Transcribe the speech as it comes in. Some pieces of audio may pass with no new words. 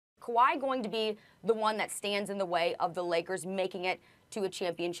Kawhi going to be the one that stands in the way of the Lakers making it to a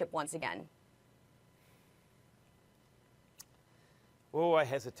championship once again? Oh, I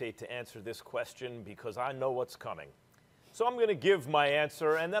hesitate to answer this question because I know what's coming. So I'm going to give my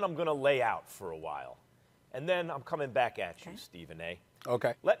answer, and then I'm going to lay out for a while. And then I'm coming back at you, Stephen A.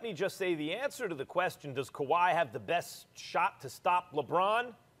 Okay. Let me just say the answer to the question, does Kawhi have the best shot to stop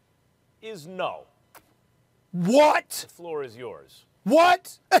LeBron, is no. What? The floor is yours.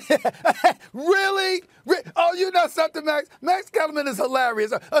 What? Really? Oh, you know something, Max? Max Kellerman is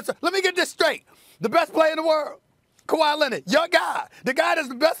hilarious. Let me get this straight. The best player in the world, Kawhi Leonard, your guy. The guy that's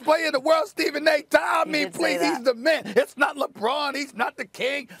the best player in the world, Stephen A. I mean, please, he's the man. It's not LeBron. He's not the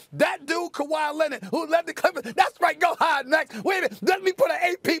king. That dude, Kawhi Leonard, who led the Clippers. That's right. Go hide, Max. Wait a minute. Let me put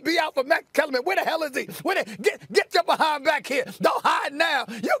an APB out for Max Kellerman. Where the hell is he? Get your behind back here. Don't hide now.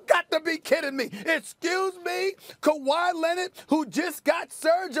 You got to be kidding me. Excuse me? Kawhi Leonard, who just got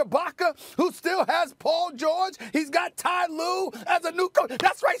Serge Ibaka, who still has Paul George. He's got Ty Lue as a new coach.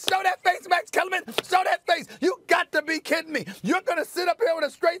 That's right. Show that face, Max Kellerman. Show that face. You got to be kidding me. You're going to sit up here with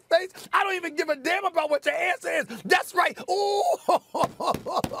a straight face? I don't even give a damn about what your answer is. That's right. Ooh,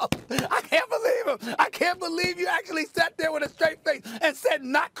 I can't believe him. I can't believe you actually sat there with a straight face and said,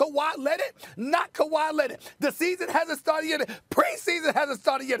 not Kawhi Leonard, not Kawhi Leonard. The season hasn't started yet. Preseason hasn't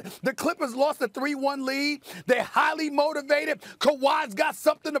started yet. The Clippers lost a 3-1 lead. They're highly motivated. Kawhi's got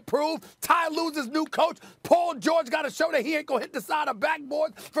something to prove. Ty Lue's his new coach. Paul George got to show that he ain't going to hit the side of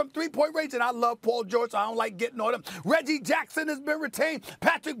backboard from three-point range. And I love Paul George, so I don't like getting on him. Reggie Jackson has been retained.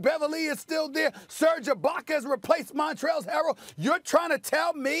 Patrick Beverley is still there. Serge Ibaka has replaced Montrezl Harrell. You're trying to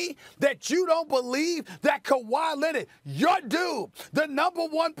tell me that you don't believe that Kawhi Leonard, your dude, the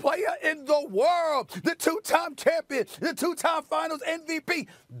 #1 player in the world, the 2-time champion, the 2-time finals MVP,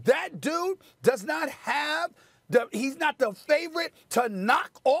 that dude does not have he's not the favorite to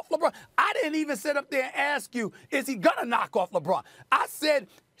knock off LeBron. I didn't even sit up there and ask you, is he going to knock off LeBron? I said,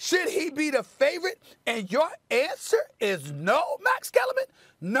 should he be the favorite? And your answer is no, Max Kellerman?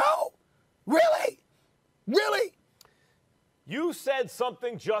 No? Really? Really? You said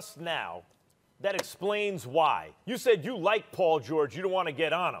something just now that explains why. You said you like Paul George, you don't want to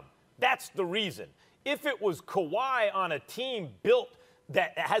get on him. That's the reason. If it was Kawhi on a team built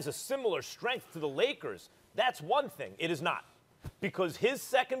that has a similar strength to the Lakers, that's one thing. It is not. Because his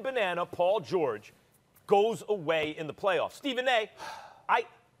second banana, Paul George, goes away in the playoffs. Stephen A.,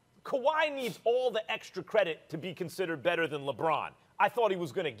 Kawhi needs all the extra credit to be considered better than LeBron. I thought he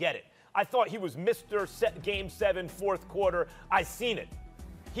was going to get it. I thought he was Mr. Game 7, fourth quarter. I seen it.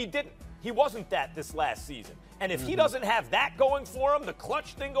 He didn't. He wasn't that this last season. And if he doesn't have that going for him, the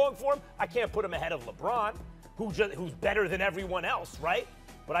clutch thing going for him, I can't put him ahead of LeBron, who's better than everyone else, right?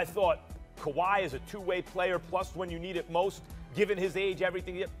 But I thought Kawhi is a two-way player, plus when you need it most, given his age,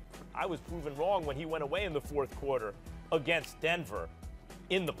 everything. I was proven wrong when he went away in the fourth quarter against Denver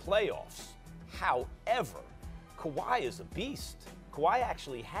in the playoffs. However, Kawhi is a beast. Kawhi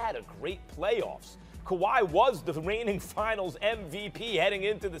actually had a great playoffs. Kawhi was the reigning finals MVP heading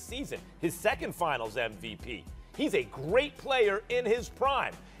into the season, his second finals MVP. He's a great player in his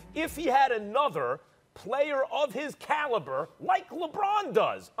prime. If he had another player of his caliber, like LeBron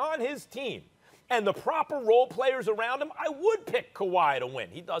does, on his team, and the proper role players around him, I would pick Kawhi to win.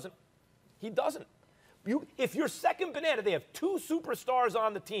 He doesn't. He doesn't. If your second banana, they have two superstars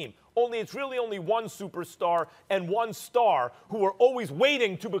on the team, it's really only one superstar and one star who are always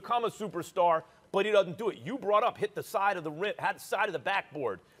waiting to become a superstar, but he doesn't do it. You brought up hit the side of the rim, had the side of the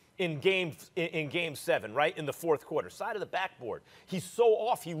backboard in game 7, right? In the fourth quarter. Side of the backboard. He's so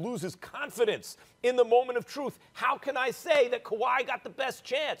off, he loses confidence in the moment of truth. How can I say that Kawhi got the best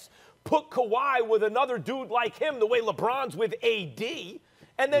chance? Put Kawhi with another dude like him, the way LeBron's with AD.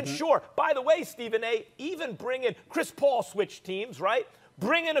 And then, sure, by the way, Stephen A., even bring in Chris Paul switch teams, right?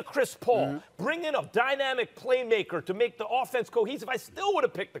 Bring in a Chris Paul. Bring in a dynamic playmaker to make the offense cohesive. I still would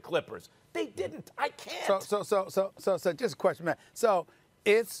have picked the Clippers. They didn't. I can't. So just a question, man. So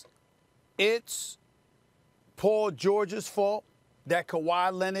it's Paul George's fault that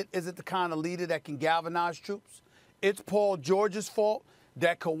Kawhi Leonard isn't the kind of leader that can galvanize troops. It's Paul George's fault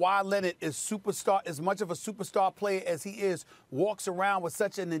that Kawhi Leonard is superstar, as much of a superstar player as he is, walks around with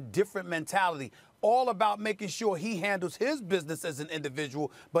such an indifferent mentality, all about making sure he handles his business as an individual,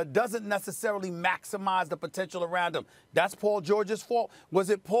 but doesn't necessarily maximize the potential around him. That's Paul George's fault. Was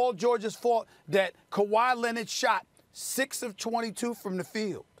it Paul George's fault that Kawhi Leonard shot 6 of 22 from the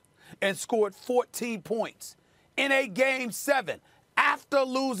field and scored 14 points in a Game 7 after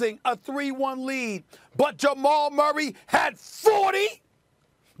losing a 3-1 lead, but Jamal Murray had 40?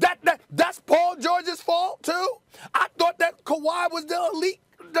 That's Paul George's fault, too? I thought that Kawhi was the elite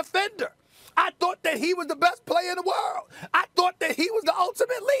rim defender. I thought that he was the best player in the world. I thought that he was the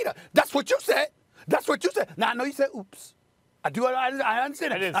ultimate leader. That's what you said. That's what you said. Now, I know you said oops. I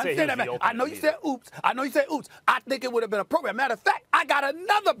understand that. I didn't say he was the I know you said oops. I know you said oops. I think it would have been appropriate. Matter of fact, I got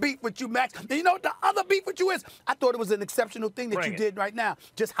another beef with you, Max. And you know what the other beef with you is? I thought it was an exceptional thing that you did right now,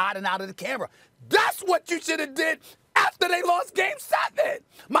 just hiding out of the camera. That's what you should have did after they lost Game 7.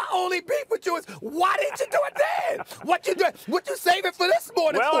 My only beef with you is, why didn't you do it then? What you doing? What you saving for this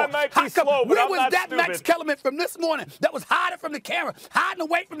morning well, for? I might be slow, but where I'm was not that stupid. Max Kellerman from this morning that was hiding from the camera, hiding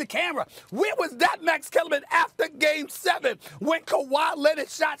away from the camera? Where was that Max Kellerman after Game 7 when Kawhi Leonard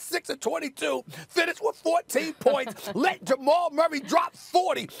shot 6 of 22, finished with 14 points, let Jamal Murray drop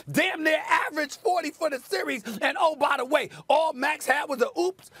 40, damn near average 40 for the series, and oh, by the way, all Max had was a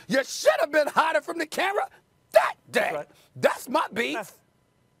oops. You should have been hiding from the camera that day. Right. That's my beef.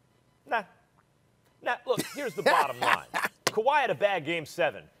 Nah. Look, here's the bottom line. Kawhi had a bad Game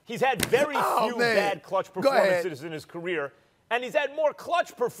 7. He's had very few bad clutch performances in his career, and he's had more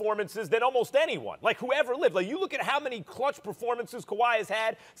clutch performances than almost anyone, like whoever lived. Like, you look at how many clutch performances Kawhi has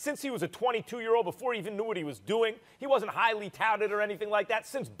had since he was a 22-year-old, before he even knew what he was doing. He wasn't highly touted or anything like that.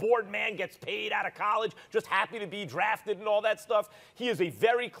 Since Boardman gets paid out of college, just happy to be drafted and all that stuff. He is a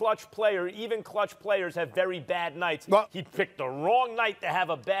very clutch player. Even clutch players have very bad nights. Well, he picked the wrong night to have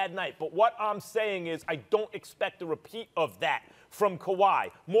a bad night. But what I'm saying is, I don't expect a repeat of that from Kawhi.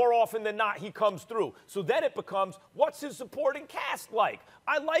 More often than not, he comes through. So then it becomes, what's his supporting cast like?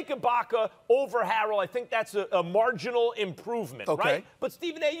 I like Ibaka over Harrell. I think that's a marginal improvement, right? But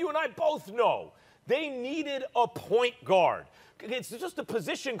Stephen A., you and I both know they needed a point guard. It's just a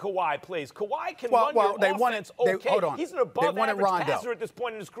position Kawhi plays. Kawhi can run your offense okay. Hold on. He's an above-average passer at this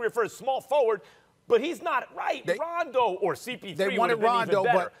point in his career for a small forward. But he's not right. Rondo or CP3 they wanted would have been Rondo,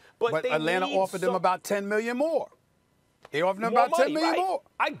 even better. but Atlanta offered them about $10 million more. They offered them about $10 million more.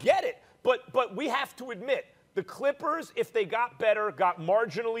 I get it. But we have to admit, the Clippers, if they got better, got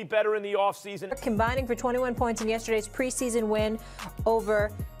marginally better in the offseason. Combining for 21 points in yesterday's preseason win over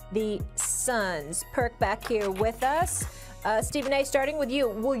the Suns. Perk back here with us. Stephen A., starting with you.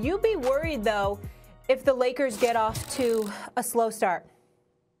 Will you be worried, though, if the Lakers get off to a slow start?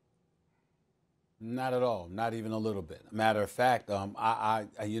 Not at all. Not even a little bit. Matter of fact, I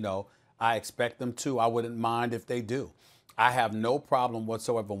expect them to. I wouldn't mind if they do. I have no problem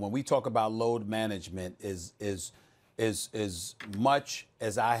whatsoever. When we talk about load management, is much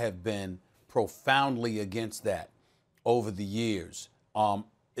as I have been profoundly against that over the years.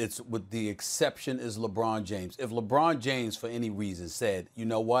 It's with the exception is LeBron James. If LeBron James, for any reason, said, you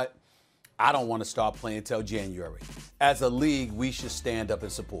know what, I don't want to start playing till January, as a league, we should stand up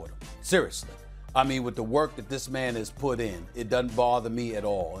and support him. Seriously. I mean, with the work that this man has put in, it doesn't bother me at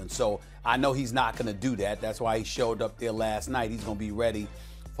all. And so I know he's not going to do that. That's why he showed up there last night. He's going to be ready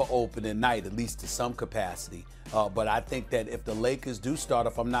for opening night, at least to some capacity. But I think that if the Lakers do start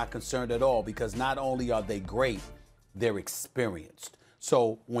off, I'm not concerned at all, because not only are they great, they're experienced.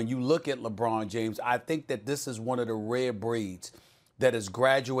 So when you look at LeBron James, I think that this is one of the rare breeds that has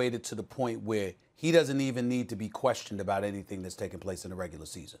graduated to the point where he doesn't even need to be questioned about anything that's taking place in the regular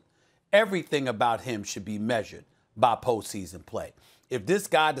season. Everything about him should be measured by postseason play. If this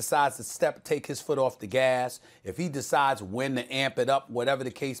guy decides to take his foot off the gas, if he decides when to amp it up, whatever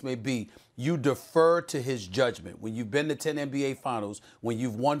the case may be, you defer to his judgment. When you've been to 10 NBA Finals, when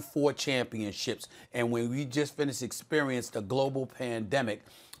you've won 4 championships, and when we just finished experienced a global pandemic,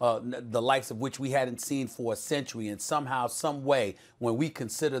 the likes of which we hadn't seen for a century, and somehow, some way, when we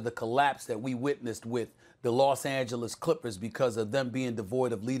consider the collapse that we witnessed with the Los Angeles Clippers because of them being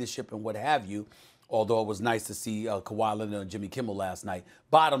devoid of leadership and what have you, although it was nice to see Kawhi Leonard and Jimmy Kimmel last night.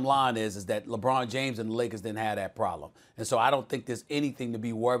 Bottom line is that LeBron James and the Lakers didn't have that problem. And so I don't think there's anything to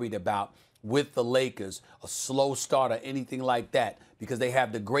be worried about with the Lakers, a slow start or anything like that, because they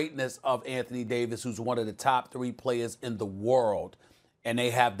have the greatness of Anthony Davis, who's one of the top 3 players in the world, and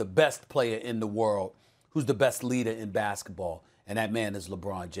they have the best player in the world, who's the best leader in basketball, and that man is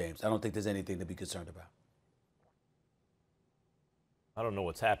LeBron James. I don't think there's anything to be concerned about. I don't know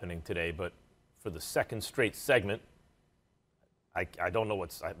what's happening today, but for the second straight segment, I don't know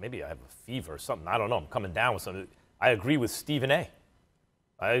maybe I have a fever or something. I don't know. I'm coming down with something. I agree with Stephen A.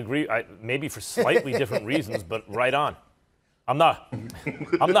 I agree, maybe for slightly different reasons, but right on. I'm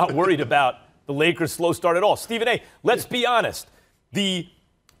not worried about the Lakers' slow start at all. Stephen A., let's be honest. The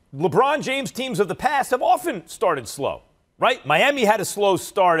LeBron James teams of the past have often started slow, right? Miami had a slow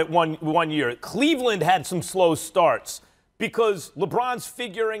start at one year. Cleveland had some slow starts, because LeBron's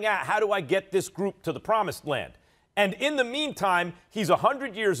figuring out, how do I get this group to the promised land? And in the meantime, he's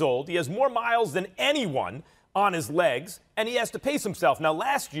 100 years old. He has more miles than anyone. on his legs, and he has to pace himself. Now,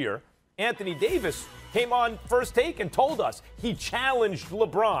 last year, Anthony Davis came on First Take and told us he challenged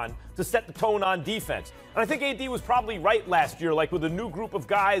LeBron to set the tone on defense. And I think AD was probably right last year, like with a new group of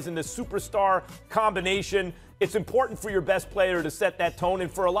guys and this superstar combination. It's important for your best player to set that tone. And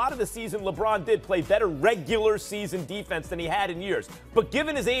for a lot of the season, LeBron did play better regular season defense than he had in years. But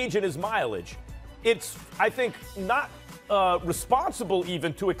given his age and his mileage, it's, I think, not responsible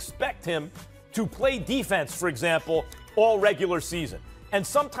even to expect him to play defense, for example, all regular season. And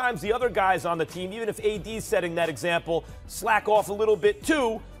sometimes the other guys on the team, even if AD's setting that example, slack off a little bit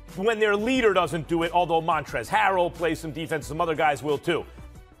too when their leader doesn't do it, although Montrezl Harrell plays some defense, some other guys will too.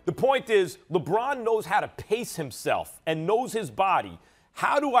 The point is, LeBron knows how to pace himself and knows his body.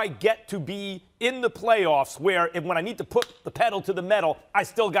 How do I get to be in the playoffs where when I need to put the pedal to the metal, I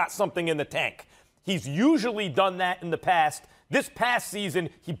still got something in the tank? He's usually done that in the past. This past season,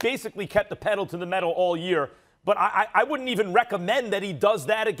 he basically kept the pedal to the metal all year. But I wouldn't even recommend that he does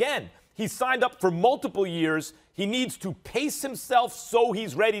that again. He's signed up for multiple years. He needs to pace himself so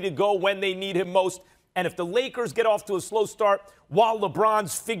he's ready to go when they need him most. And if the Lakers get off to a slow start while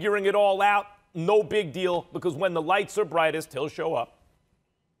LeBron's figuring it all out, no big deal, because when the lights are brightest, he'll show up.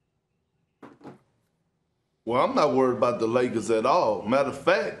 Well, I'm not worried about the Lakers at all. Matter of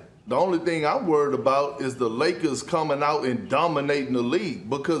fact, the only thing I'm worried about is the Lakers coming out and dominating the league.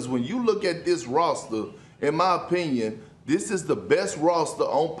 Because when you look at this roster, in my opinion, this is the best roster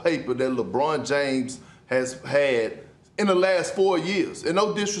on paper that LeBron James has had in the last 4 years. And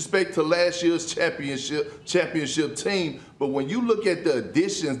no disrespect to last year's championship team, but when you look at the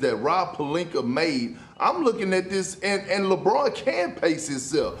additions that Rob Pelinka made, I'm looking at this, and LeBron can pace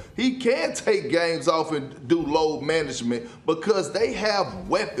himself. He can take games off and do load management because they have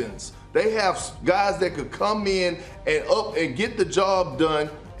weapons. They have guys that could come in and get the job done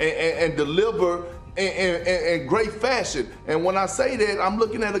and deliver in great fashion. And when I say that, I'm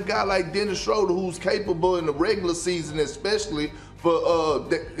looking at a guy like Dennis Schroeder, who's capable in the regular season, especially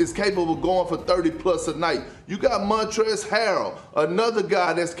is capable of going for 30+ a night. You got Montrezl Harrell, another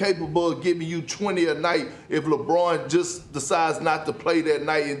guy that's capable of giving you 20 a night if LeBron just decides not to play that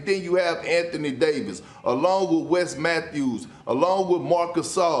night. And then you have Anthony Davis, along with Wes Matthews, along with Marcus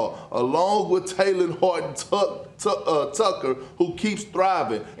Gasol, along with Taylor Horton Tucker, who keeps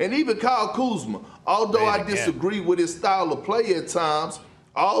thriving, and even Kyle Kuzma. Although I disagree with his style of play at times,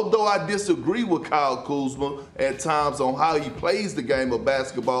 although I disagree with Kyle Kuzma at times on how he plays the game of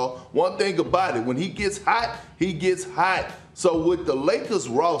basketball, one thing about it, when he gets hot, he gets hot. So with the Lakers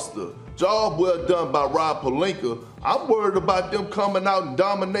roster, job well done by Rob Pelinka, I'm worried about them coming out and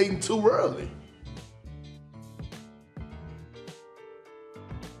dominating too early.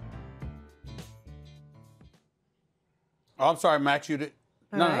 Oh, I'm sorry, Max. You did.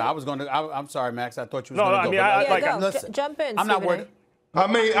 No, right. I was going to. I'm sorry, Max. I thought you was No, going to no, go. I mean, Go. Listen, Jump in, I'm not Stephen worried. A.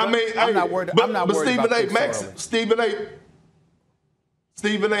 I'm not worried. I'm not worried Stephen about A. this Max, early.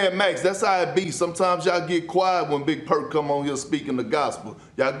 Stephen A. and Max, that's how it be. Sometimes y'all get quiet when Big Perk come on here speaking the gospel.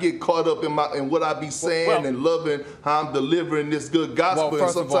 Y'all get caught up in what I be saying and loving how I'm delivering this good gospel.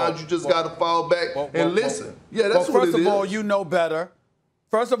 And sometimes you just got to fall back and listen. Yeah, that's what it is. First of all, you know better.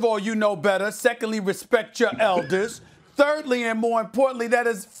 First of all, you know better. Secondly, respect your elders. Thirdly, and more importantly, that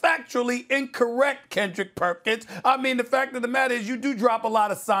is factually incorrect, Kendrick Perkins. I mean, the fact of the matter is you do drop a lot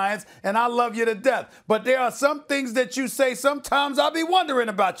of science, and I love you to death. But there are some things that you say sometimes I'll be wondering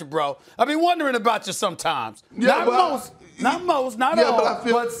about you, bro. I'll be wondering about you sometimes. Yeah, not most, not all,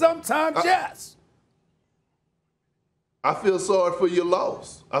 but sometimes, yes. I feel sorry for your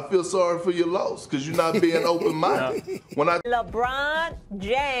loss. I feel sorry for your loss because you're not being open-minded. LeBron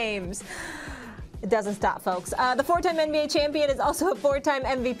James. It doesn't stop, folks. The four-time NBA champion is also a four-time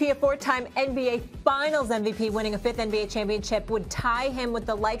MVP, a four-time NBA Finals MVP. Winning a fifth NBA championship would tie him with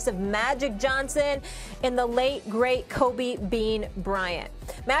the likes of Magic Johnson and the late, great Kobe Bean Bryant.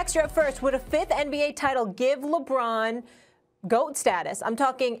 Max, you're up first. Would a fifth NBA title give LeBron GOAT status? I'm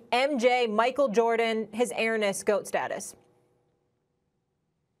talking MJ, Michael Jordan, his airness GOAT status.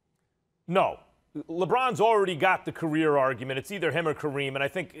 No. LeBron's already got the career argument. It's either him or Kareem. And I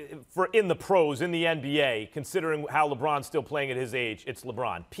think in the pros, in the NBA, considering how LeBron's still playing at his age, it's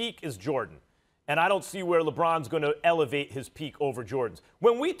LeBron. Peak is Jordan. And I don't see where LeBron's going to elevate his peak over Jordan's.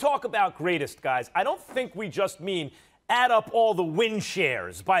 When we talk about greatest, guys, I don't think we just mean add up all the win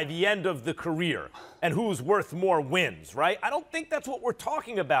shares by the end of the career and who's worth more wins, right? I don't think that's what we're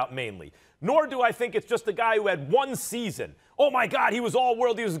talking about mainly. Nor do I think it's just a guy who had one season. Oh, my God, he was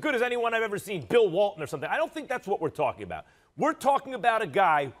all-world. He was as good as anyone I've ever seen, Bill Walton or something. I don't think that's what we're talking about. We're talking about a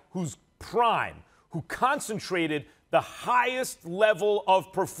guy who's prime, who concentrated the highest level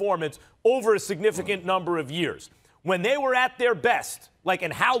of performance over a significant number of years. When they were at their best,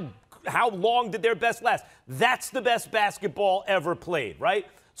 and how long did their best last? That's the best basketball ever played, right?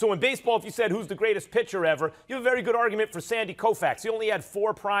 So in baseball, if you said who's the greatest pitcher ever, you have a very good argument for Sandy Koufax. He only had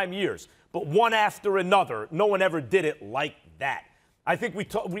 4 prime years, but one after another. No one ever did it like that. I think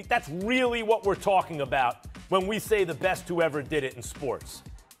that's really what we're talking about when we say the best who ever did it in sports.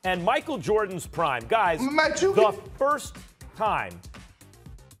 And Michael Jordan's prime, guys, the first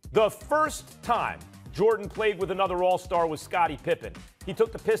time Jordan played with another All-Star was Scottie Pippen. He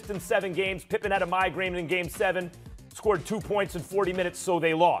took the Pistons 7 games. Pippen had a migraine in Game 7, scored 2 points in 40 minutes, so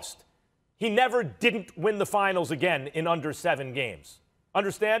they lost. He never didn't win the finals again in under 7 games.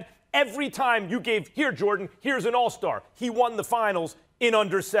 Understand? Every time you gave, here, Jordan, here's an All-Star, he won the finals in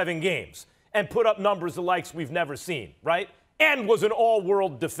under 7 games and put up numbers the likes we've never seen, right? And was an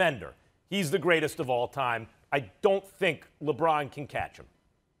all-world defender. He's the greatest of all time. I don't think LeBron can catch him.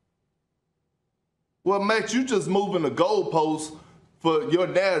 Well, Max, you just moving the goalposts for your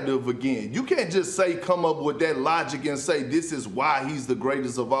narrative again. You can't just come up with that logic and say this is why he's the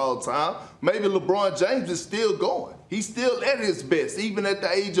greatest of all time. Maybe LeBron James is still going. He's still at his best. Even at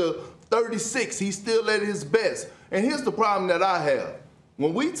the age of 36, he's still at his best. And here's the problem that I have.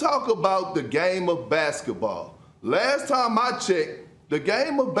 When we talk about the game of basketball, last time I checked, the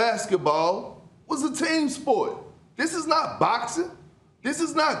game of basketball was a team sport. This is not boxing. This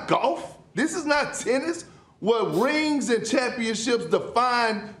is not golf. This is not tennis, where rings and championships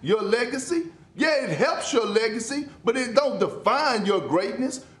define your legacy. Yeah, it helps your legacy, but it don't define your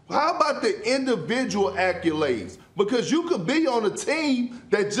greatness. How about the individual accolades? Because you could be on a team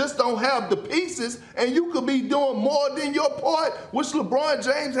that just don't have the pieces, and you could be doing more than your part, which LeBron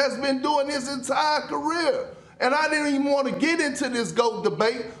James has been doing his entire career. And I didn't even want to get into this GOAT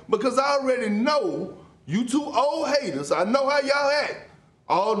debate because I already know you two old haters. I know how y'all act.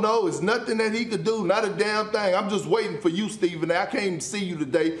 Oh, no, it's nothing that he could do, not a damn thing. I'm just waiting for you, Stephen A. I can't even see you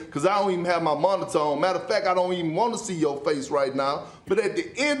today because I don't even have my monitor on. Matter of fact, I don't even want to see your face right now. But at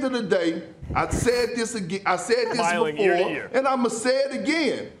the end of the day, I said this again. I said this Smiling before, ear to ear. and I'm going to say it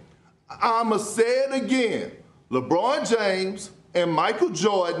again. I'm going to say it again. LeBron James and Michael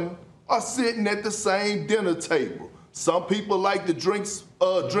Jordan are sitting at the same dinner table. Some people like to drink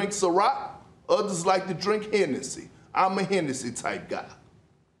Ciroc. Others like to drink Hennessy. I'm a Hennessy type guy.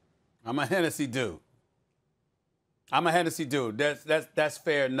 I'm a Hennessy dude. That's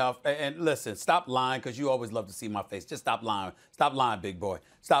fair enough. And listen, stop lying because you always love to see my face. Just stop lying. Stop lying, big boy.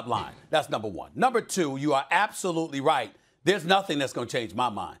 Stop lying. That's number one. Number two, you are absolutely right. There's nothing that's going to change my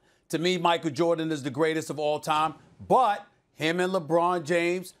mind. To me, Michael Jordan is the greatest of all time, but him and LeBron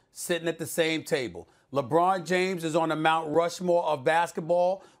James sitting at the same table. LeBron James is on the Mount Rushmore of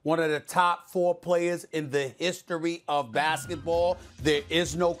basketball, one of the top 4 players in the history of basketball. There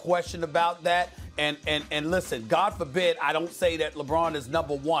is no question about that. And listen, God forbid I don't say that LeBron is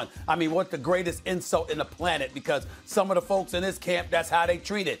number 1. I mean, what's the greatest insult in the planet? Because some of the folks in this camp, that's how they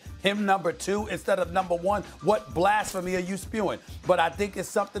treat it. Him number 2 instead of number 1. What blasphemy are you spewing? But I think it's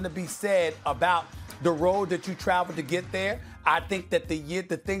something to be said about the road that you traveled to get there. I think that the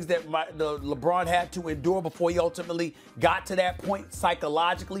things that LeBron had to endure before he ultimately got to that point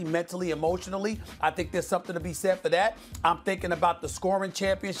psychologically, mentally, emotionally, I think there's something to be said for that. I'm thinking about the scoring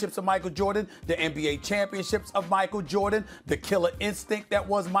championships of Michael Jordan, the NBA championships of Michael Jordan, the killer instinct that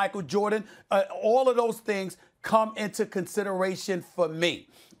was Michael Jordan. All of those things come into consideration for me.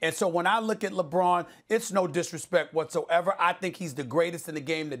 And so when I look at LeBron, it's no disrespect whatsoever. I think he's the greatest in the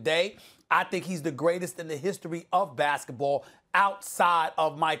game today. I think he's the greatest in the history of basketball outside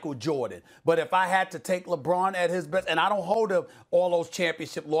of Michael Jordan. But if I had to take LeBron at his best, and I don't hold up all those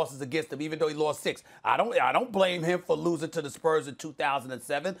championship losses against him, even though he lost 6. I don't blame him for losing to the Spurs in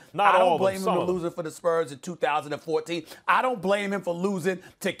 2007. I don't blame him for losing for the Spurs in 2014. I don't blame him for losing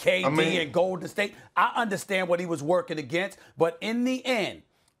to KD and Golden State. I understand what he was working against. But in the end,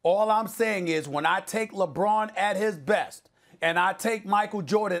 all I'm saying is when I take LeBron at his best, and I take Michael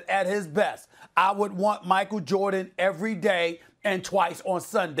Jordan at his best, I would want Michael Jordan every day and twice on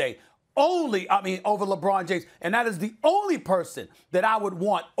Sunday. Over LeBron James. And that is the only person that I would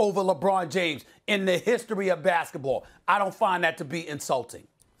want over LeBron James in the history of basketball. I don't find that to be insulting.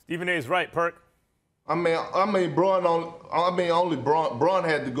 Stephen A. is right, Perk. Braun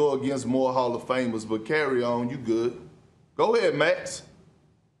had to go against more Hall of Famers, but carry on, you good. Go ahead, Max.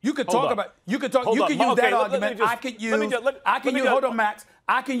 You could talk about. You could talk. You could use that argument. I could use. Hold on, Max.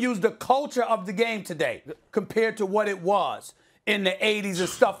 I can use the culture of the game today compared to what it was. in the 80s and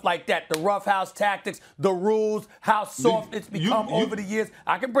stuff like that. The roughhouse tactics, the rules, how soft it's become over the years.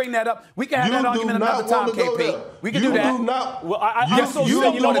 I can bring that up. We can have that argument another time, KP. We can do that. Well, I also you said,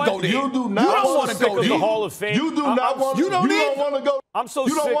 don't you know want to what? go there. You do not You don't want want to to go of the there. Hall of Fame. You do not want to. You don't want to go. I'm so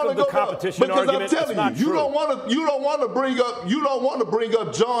you don't sick want of to the go competition because argument. I'm telling it's not you, true. you don't want to bring up. You don't want to bring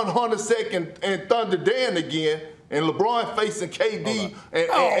up John Hornacek and Thunder Dan again. And LeBron facing KD and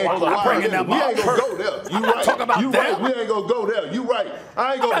Kawhi. We ain't gonna go there. You right. Talk about you that. right. We ain't gonna go there. You right.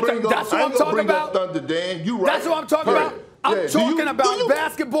 I ain't gonna bring up. That's what I'm talking about. Thunder Dan. You right. That's what I'm talking about. I'm talking about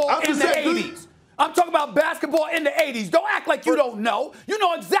basketball in the 80s. I'm talking about basketball in the 80s. Don't act like you don't know. You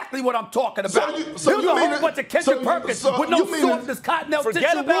know exactly what I'm talking about. There's a whole bunch of Kendrick Perkins with no softness, Cottonelle tissue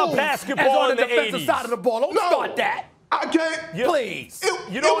Forget about rules basketball as on in the the defensive 80s. side of the ball. Don't start that. I can't. Please.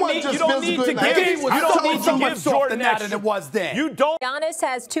 You don't need to give. The game was so much softer Jordan now than it was then. You don't. Giannis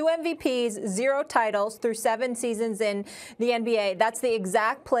has 2 MVPs, 0 titles through 7 seasons in the NBA. That's the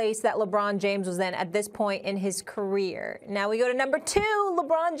exact place that LeBron James was in at this point in his career. Now we go to number 2,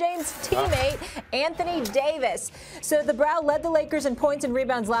 LeBron James' teammate, Anthony Davis. So the Brow led the Lakers in points and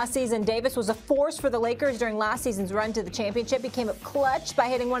rebounds last season. Davis was a force for the Lakers during last season's run to the championship. He came up clutch by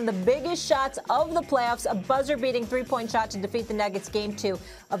hitting one of the biggest shots of the playoffs, a buzzer-beating 3-point shot to defeat the Nuggets Game 2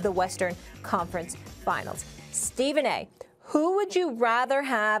 of the Western Conference Finals. Stephen A., who would you rather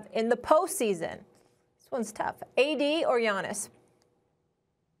have in the postseason? This one's tough. AD or Giannis?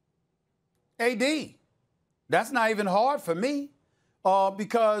 AD. That's not even hard for me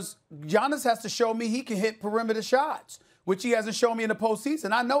because Giannis has to show me he can hit perimeter shots, which he hasn't shown me in the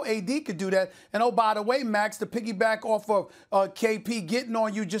postseason. I know AD could do that. And, oh, by the way, Max, to piggyback off of KP getting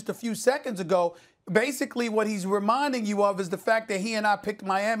on you just a few seconds ago, basically what he's reminding you of is the fact that he and I picked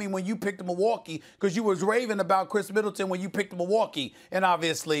Miami when you picked Milwaukee because you was raving about Chris Middleton when you picked Milwaukee, and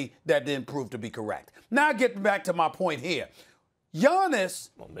obviously that didn't prove to be correct. Now getting back to my point here. Giannis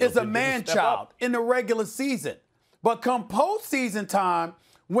is a man-child in the regular season. But come postseason time,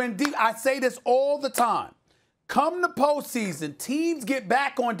 I say this all the time, come the postseason, teams get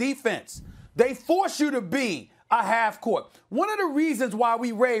back on defense. They force you to be a half court. One of the reasons why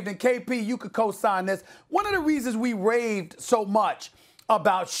we raved, and KP, you could co-sign this, one of the reasons we raved so much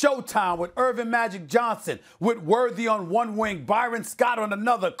about Showtime with Irvin Magic Johnson, with Worthy on one wing, Byron Scott on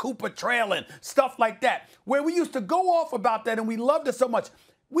another, Cooper trailing, stuff like that, where we used to go off about that and we loved it so much.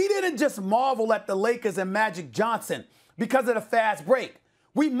 We didn't just marvel at the Lakers and Magic Johnson because of the fast break.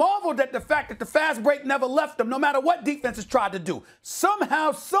 We marveled at the fact that the fast break never left them, no matter what defenses tried to do.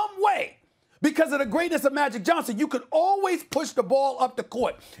 Somehow, some way, because of the greatness of Magic Johnson, you could always push the ball up the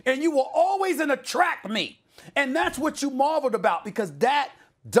court, and you were always in a track meet. And that's what you marveled about, because that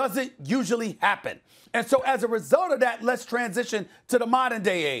doesn't usually happen. And so as a result of that, let's transition to the modern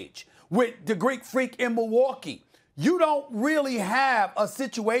day age with the Greek Freak in Milwaukee. You don't really have a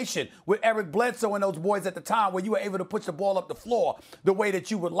situation with Eric Bledsoe and those boys at the time where you were able to push the ball up the floor the way that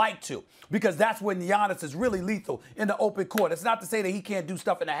you would like to, because that's when Giannis is really lethal in the open court. It's not to say that he can't do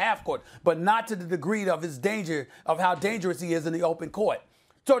stuff in the half court, but not to the degree of his danger, of how dangerous he is in the open court.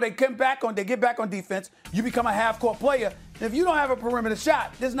 So they get back on defense, you become a half court player, and if you don't have a perimeter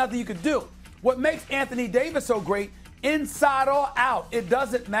shot, there's nothing you can do. What makes Anthony Davis so great, inside or out, it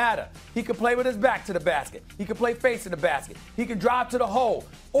doesn't matter. He can play with his back to the basket. He can play facing the basket. He can drive to the hole.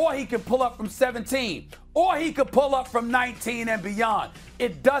 Or he can pull up from 17. Or he can pull up from 19 and beyond.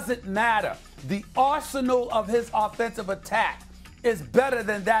 It doesn't matter. The arsenal of his offensive attack is better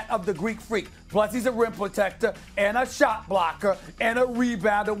than that of the Greek Freak. Plus, he's a rim protector and a shot blocker and a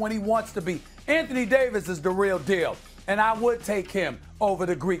rebounder when he wants to be. Anthony Davis is the real deal. And I would take him over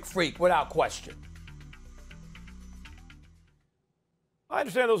the Greek Freak without question. I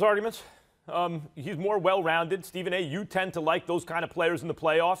understand those arguments. He's more well-rounded. Stephen A., you tend to like those kind of players in the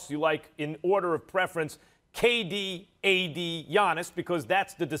playoffs. You like, in order of preference, KD, AD, Giannis, because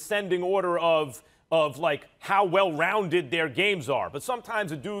that's the descending order of like how well-rounded their games are. But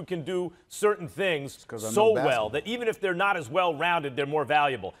sometimes a dude can do certain things so well that even if they're not as well-rounded, they're more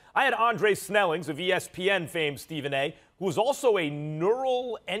valuable. I had Andre Snellings of ESPN fame, Stephen A., who is also a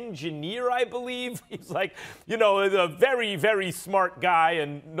neural engineer, I believe. He's like, you know, a very, very smart guy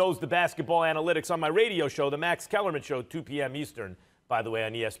and knows the basketball analytics on my radio show, the Max Kellerman Show, 2 p.m. Eastern, by the way,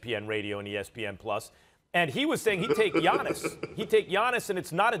 on ESPN Radio and ESPN Plus. And he was saying he'd take Giannis. He'd take Giannis, and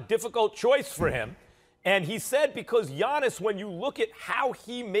it's not a difficult choice for him. And he said because Giannis, when you look at how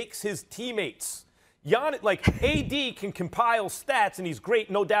he makes his teammates, Giannis, like AD can compile stats, and he's great,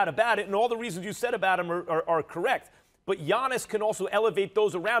 no doubt about it, and all the reasons you said about him are correct. But Giannis can also elevate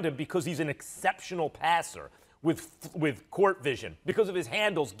those around him because he's an exceptional passer. with court vision because of his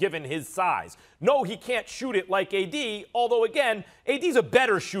handles given his size. No, he can't shoot it like AD, although, again, AD's a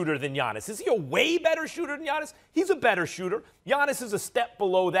better shooter than Giannis. Is he a way better shooter than Giannis? He's a better shooter. Giannis is a step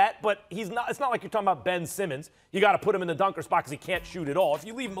below that, but he's not. It's not like you're talking about Ben Simmons. You got to put him in the dunker spot because he can't shoot at all. If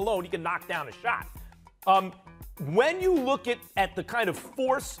you leave him alone, he can knock down a shot. When you look at the kind of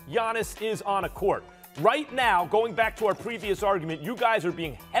force Giannis is on a court, right now, going back to our previous argument, you guys are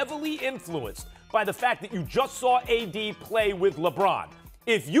being heavily influenced by the fact that you just saw AD play with LeBron.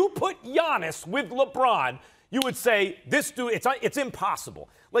 If you put Giannis with LeBron, you would say, this dude, it's impossible.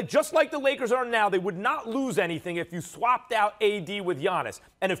 Like, just like the Lakers are now, they would not lose anything if you swapped out AD with Giannis.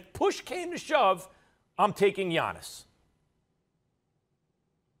 And if push came to shove, I'm taking Giannis.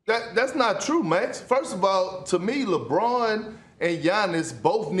 That's not true, Max. First of all, to me, LeBron and Giannis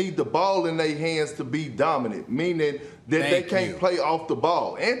both need the ball in their hands to be dominant, meaning that they can't play off the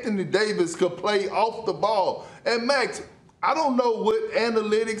ball. Anthony Davis could play off the ball. And Max, I don't know what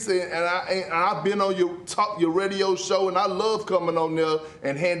analytics, and I've been on your radio show, and I love coming on there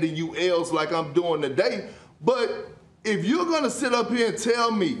and handing you L's like I'm doing today. But if you're going to sit up here and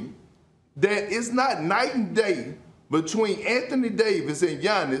tell me that it's not night and day between Anthony Davis and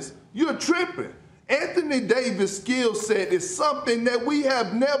Giannis, you're tripping. Anthony Davis' skill set is something that we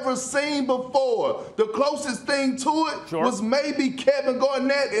have never seen before. The closest thing to it was maybe Kevin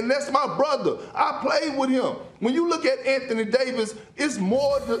Garnett, and that's my brother. I played with him. When you look at Anthony Davis, it's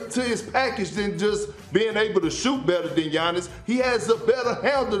more to his package than just being able to shoot better than Giannis. He has a better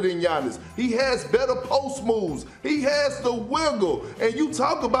handle than Giannis. He has better post moves. He has the wiggle. And you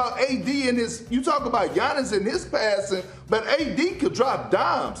talk about AD and you talk about Giannis and his passing, but AD could drop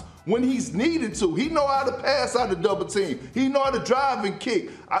dimes when he's needed to. He know how to pass out of double team. He know how to drive and kick.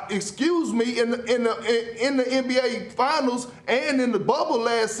 Excuse me, in the NBA Finals and in the bubble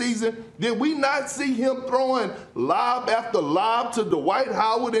last season, did we not see him throwing lob after lob to Dwight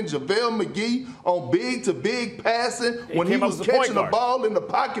Howard and JaVale McGee on big-to-big passing when he was catching the ball in the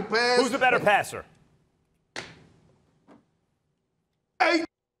pocket pass? Who's the better passer? AD.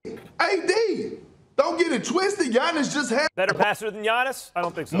 Don't get it twisted. Giannis just had better passer than Giannis? I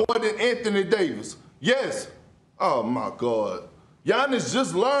don't think so. More than Anthony Davis. Yes. Oh, my God. Giannis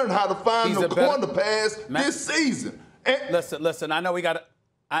just learned how to find the corner pass this season. Listen. I know we got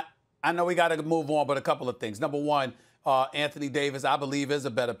to move on, but a couple of things. Number one, Anthony Davis, I believe, is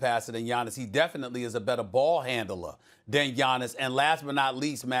a better passer than Giannis. He definitely is a better ball handler than Giannis. And last but not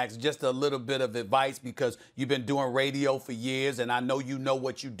least, Max, just a little bit of advice because you've been doing radio for years, and I know you know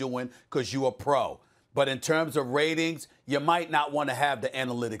what you're doing because you're a pro. But in terms of ratings, you might not want to have the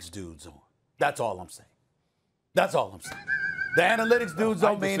analytics dudes on. That's all I'm saying. That's all I'm saying. The analytics dudes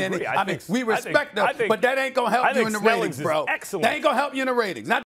don't mean anything. I mean, we respect them, but that ain't going to help you in the ratings, bro. That ain't going to help you in the ratings. Not